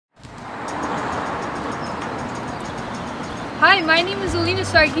Hi, my name is Alina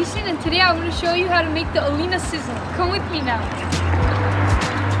Sargisian, and today I'm going to show you how to make the Alina Sizzle. Come with me now.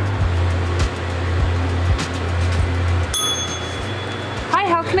 Hi,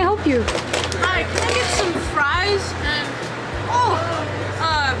 how can I help you? Hi, can I get some fries and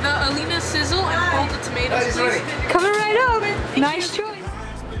the Alina Sizzle and all the tomatoes, please? Coming right up. Nice choice.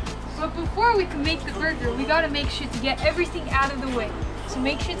 But before we can make the burger, we got to make sure to get everything out of the way. So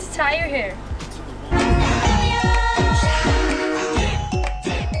make sure to tie your hair.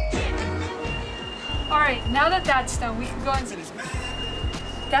 Alright, now that that's done, we can go inside.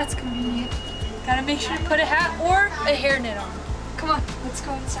 That's convenient. Gotta make sure to put a hat or a hairnet on. Come on, let's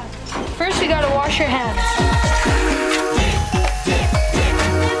go inside. First, we gotta wash your hands.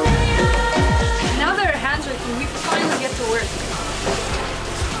 Now that our hands are clean, we can finally get to work.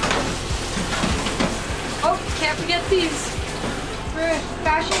 Oh, can't forget these. For a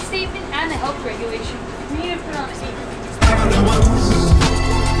fashion statement and a health regulation, we need to put on a apron.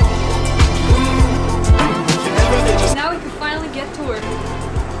 Now we can finally get to work.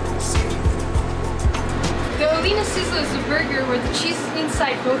 The Alina Sizzle is a burger where the cheese is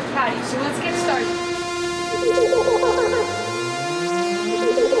inside both patties, so let's get started.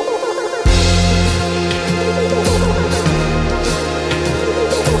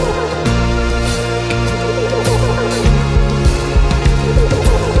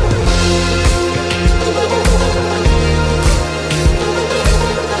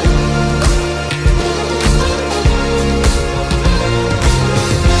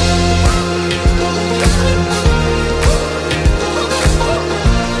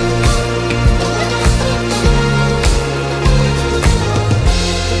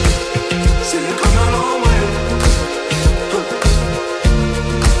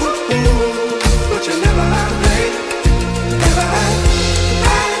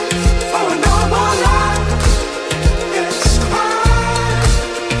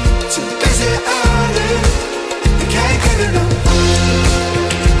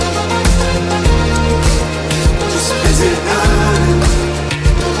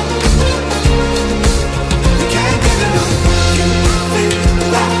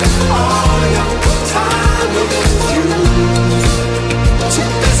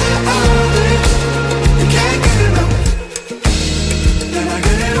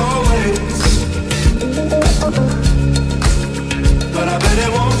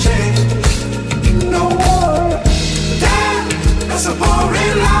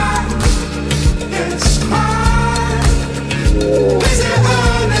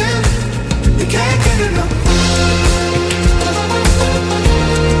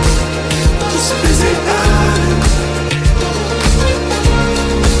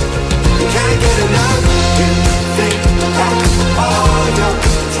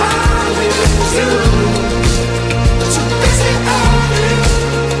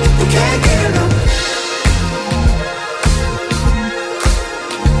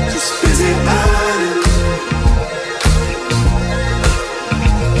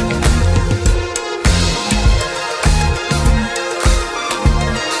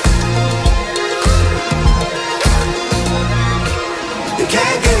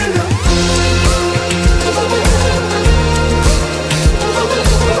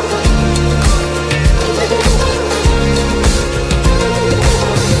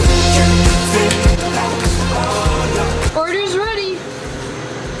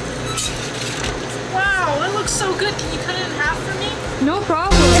 So good. Can you cut it in half for me? No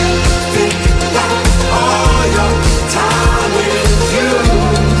problem.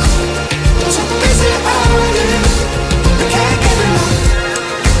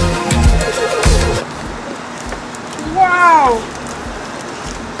 Wow!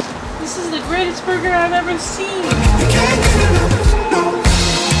 This is the greatest burger I've ever seen.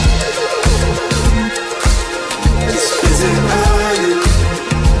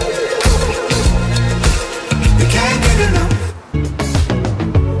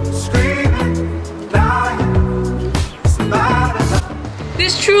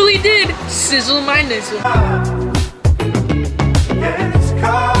 This truly did sizzle my nizzle.